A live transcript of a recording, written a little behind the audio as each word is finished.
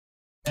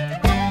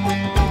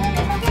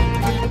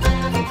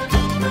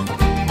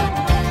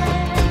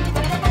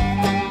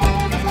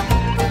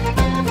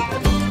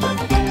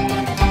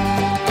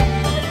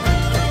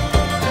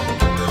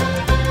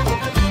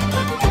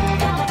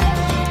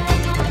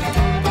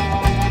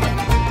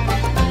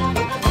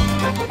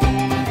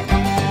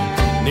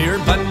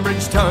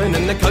town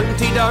in the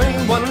county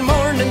down one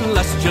morning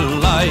last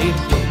July.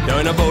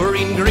 Down a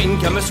bóithrín green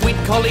came a sweet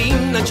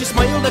cailín, and she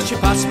smiled as she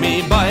passed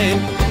me by.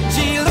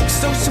 She looked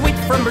so sweet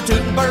from her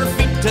two bare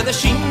feet to the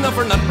sheen of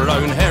her nut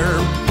brown hair.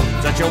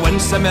 Such a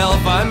winsome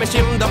elf, I'm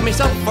ashamed of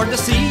myself for to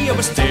see I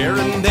was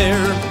staring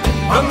there.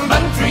 From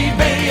Bantry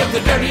Bay up to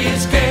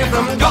Derry's Quay,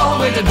 from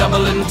Galway to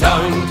Dublin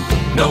town,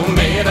 no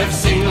maid I've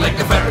seen like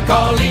the fair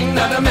cailín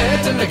that I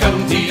met in the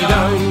county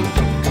down.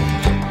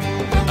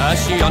 As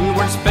she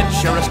onward sped,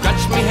 sure I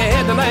scratched me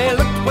head, and I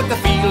looked with the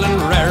feelin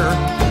rare.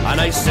 And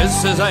I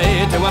says I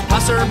to a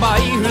passer-by,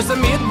 who's the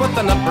maid with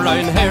the nut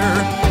brown hair?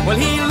 Well,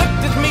 he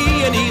looked at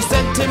me and he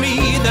said to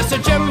me, that's a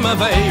gem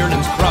of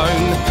Ireland's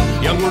crown.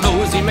 Young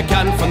Rosie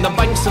McCann from the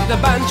banks of the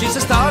Banbridge, she's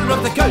the star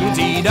of the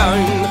county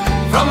down.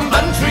 From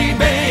Bantry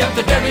Bay up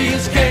to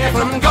Derry's Quay,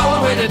 from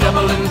Galway to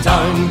Dublin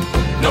town,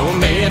 no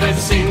maid I've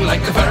seen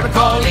like the fair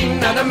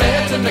cailín that I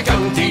met in the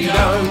county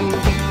down.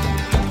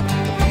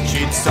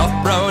 She'd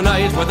soft brown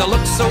eyes with a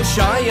look so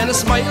shy, and a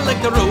smile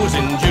like the rose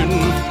in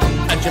June.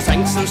 And she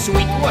sang so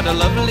sweet, what a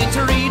lovely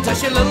treat,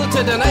 as she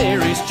lilted an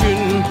Irish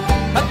tune.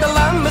 At the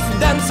Lambeth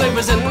dance I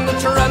was in a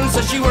trance,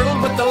 as she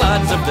whirled with the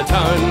lads of the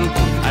town.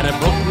 And it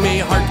broke me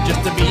heart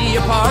just to be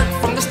apart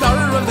from the star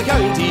of the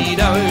county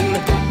down.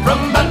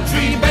 From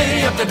Bantry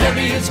Bay up to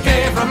Derry's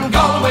Quay, from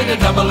Galway to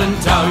Dublin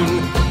town,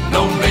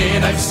 no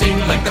maid I've seen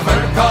like the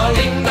fair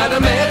cailín that I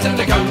met in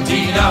the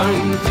county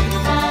down.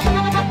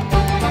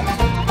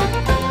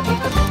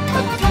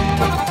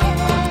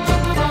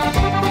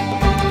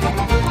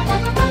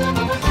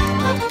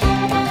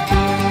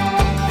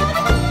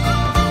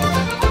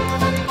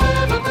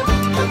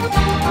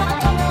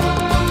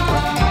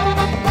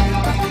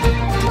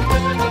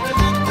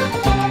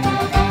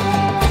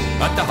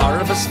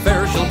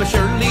 Fair she'll be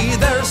surely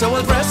there, so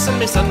I'll dress in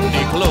me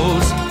Sunday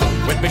clothes,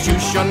 with me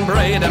shoes shone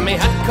bright and me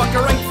hat cocked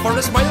right for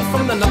a smile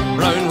from the nut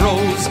brown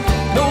rose.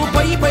 No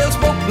pipe I'll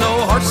smoke, no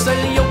horse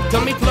I'll yoke,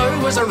 till me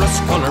plough was a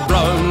rust colour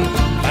brown,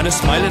 and a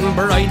smiling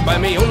bride by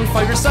me own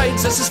fireside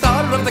says the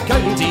star of the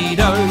county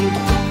down.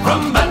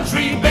 From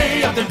Bantry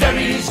Bay up to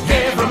Derry's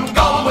Quay, from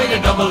Galway to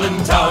Dublin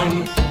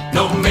town,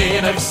 no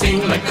maid I've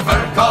seen like the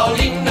fair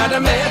cailín that I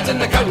met in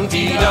the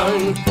county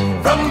down.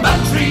 From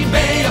Bantry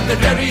Bay up to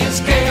Derry's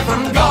Quay,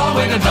 from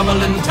Galway to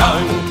Dublin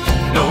town,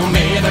 no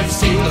maid I've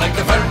seen like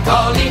the fair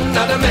cailín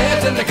that I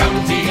met in the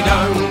county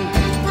down.